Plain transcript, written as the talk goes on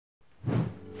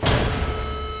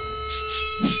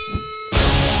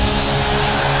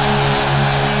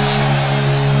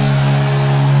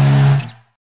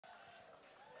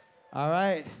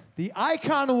the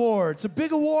Icon Award. It's a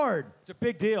big award. It's a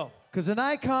big deal. Because an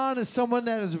icon is someone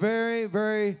that is very,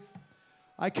 very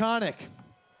iconic.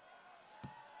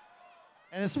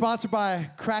 And it's sponsored by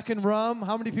Kraken Rum.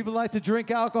 How many people like to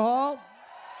drink alcohol?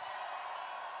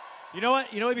 You know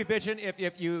what? You know what would be bitching?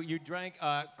 If you drank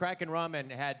crack and rum and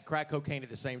had crack cocaine at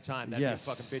the same time. That'd be a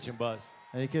fucking bitchin' buzz.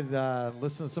 And you could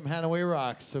listen to some Hanaway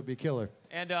Rocks, so it'd be killer.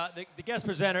 And the guest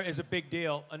presenter is a big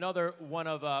deal. Another one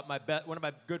of my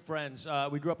good friends.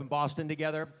 We grew up in Boston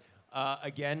together.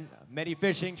 Again, many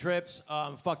fishing trips.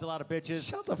 Fucked a lot of bitches.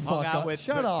 Shut the hung fuck out up. with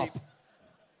Shut up. Steve.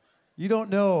 You don't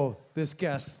know this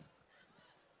guest.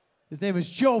 His name is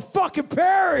Joe fucking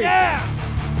Perry. Yeah!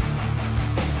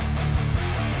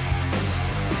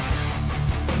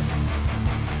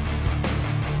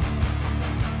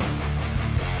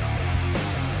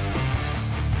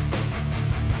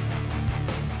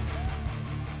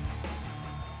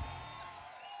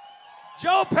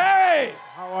 Joe Perry!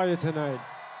 How are you tonight?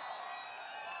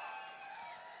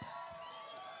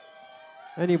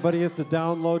 Anybody at the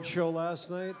download show last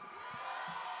night?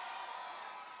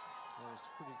 That was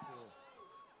pretty cool.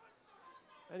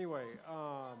 Anyway,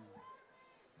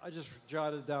 I just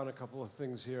jotted down a couple of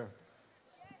things here.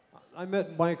 I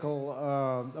met Michael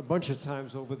a bunch of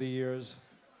times over the years,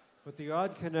 but the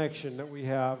odd connection that we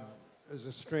have is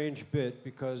a strange bit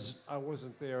because I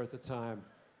wasn't there at the time.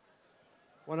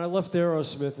 When I left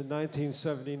Aerosmith in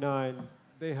 1979,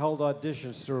 they held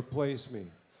auditions to replace me.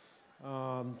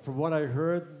 From what I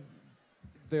heard,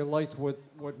 they liked what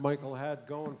Michael had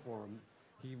going for him.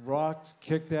 He rocked,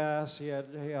 kicked ass, he had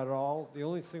it all. The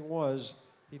only thing was,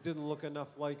 he didn't look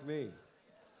enough like me.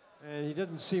 And he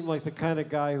didn't seem like the kind of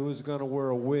guy who was gonna wear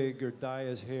a wig or dye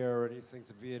his hair or anything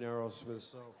to be in Aerosmith,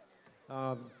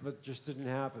 so, but just didn't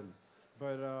happen.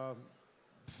 But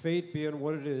fate being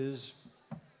what it is,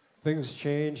 things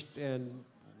changed, and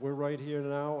we're right here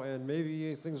now, and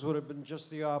maybe things would have been just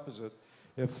the opposite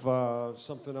if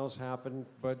something else happened.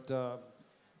 But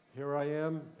here I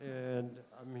am, and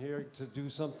I'm here to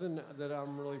do something that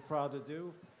I'm really proud to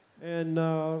do. And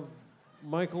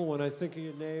Michael, when I think of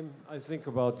your name, I think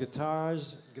about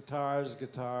guitars, guitars,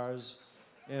 guitars,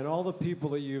 and all the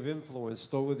people that you've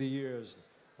influenced over the years.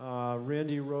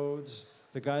 Randy Rhoads,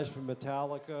 the guys from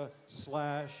Metallica,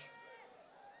 Slash.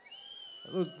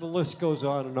 The list goes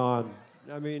on and on.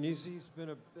 I mean, he's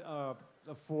been a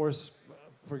force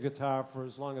for guitar for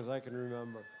as long as I can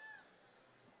remember.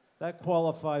 That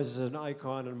qualifies as an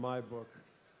icon in my book.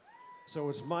 So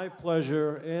it's my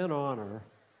pleasure and honor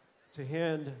to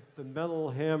hand the Metal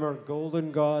Hammer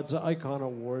Golden Gods Icon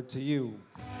Award to you,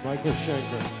 Michael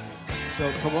Schenker.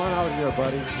 So come on out here,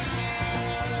 buddy.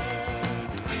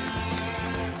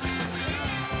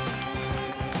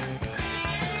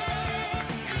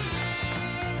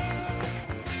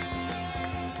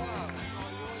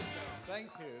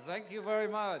 Thank you very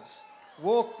much.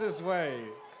 Walk this way.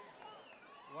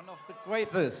 One of the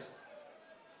greatest.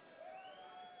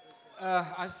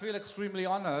 I feel extremely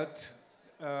honored.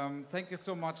 Thank you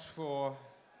so much to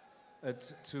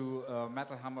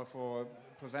Metal Hammer for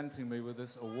presenting me with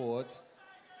this award.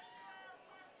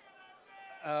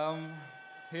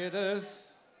 Here it is.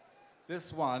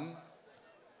 This one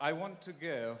I want to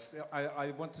give.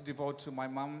 I want to devote to my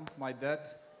mom, my dad,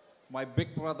 my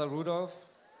big brother Rudolph,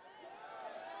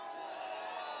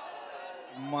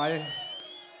 my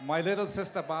little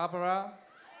sister Barbara,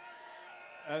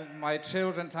 and my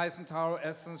children Tyson, Taro,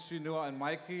 Essence, Shinua, and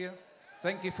Mikey.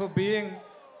 Thank you for being.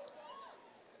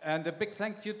 And a big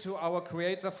thank you to our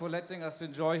creator for letting us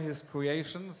enjoy his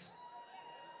creations.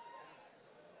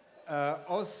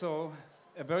 Also,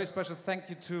 a very special thank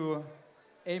you to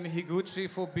Amy Higuchi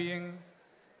for being,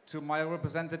 to my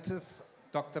representative,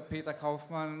 Dr. Peter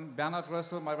Kaufmann, Bernhard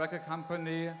Rössel, my record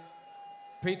company,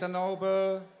 Peter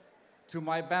Noble, to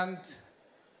my band,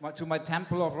 to my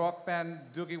Temple of Rock band,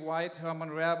 Dougie White, Herman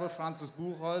Rebel, Francis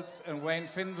Buchholz, and Wayne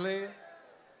Findlay.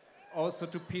 Also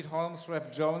to Pete Holmes,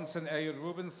 Rev Jones, and Elliot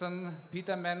Rubinson,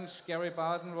 Peter Mensch, Gary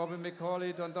Barden, Robin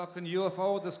McCauley, Don Dokken,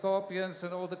 UFO, the Scorpions,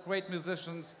 and all the great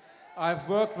musicians I've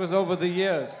worked with over the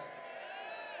years.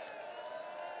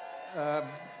 A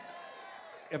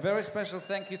very special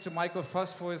thank you to Michael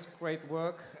Voss for his great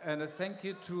work, and a thank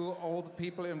you to all the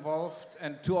people involved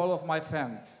and to all of my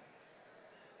fans.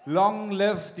 Long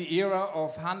live the era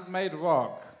of handmade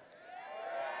rock.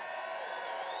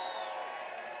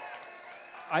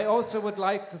 I also would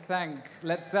like to thank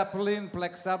Led Zeppelin,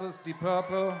 Black Sabbath, Deep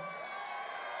Purple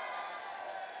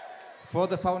for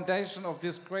the foundation of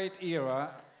this great era,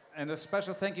 and a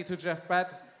special thank you to Jeff Beck,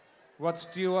 Rod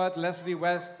Stewart, Leslie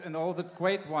West, and all the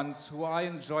great ones who I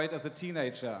enjoyed as a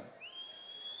teenager.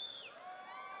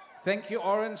 Thank you,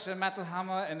 Orange and Metal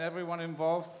Hammer, and everyone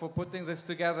involved for putting this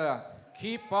together.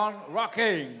 Keep on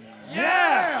rocking.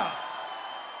 Yeah!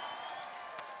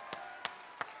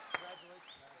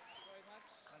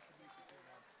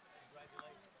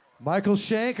 Michael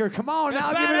Schenker, come on That's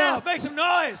now, give it badass. up. Make some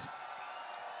noise.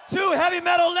 Two heavy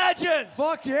metal legends.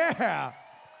 Fuck yeah.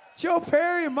 Joe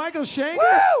Perry and Michael Schenker.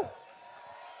 Woo!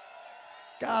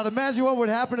 God, imagine what would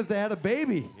happen if they had a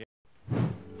baby.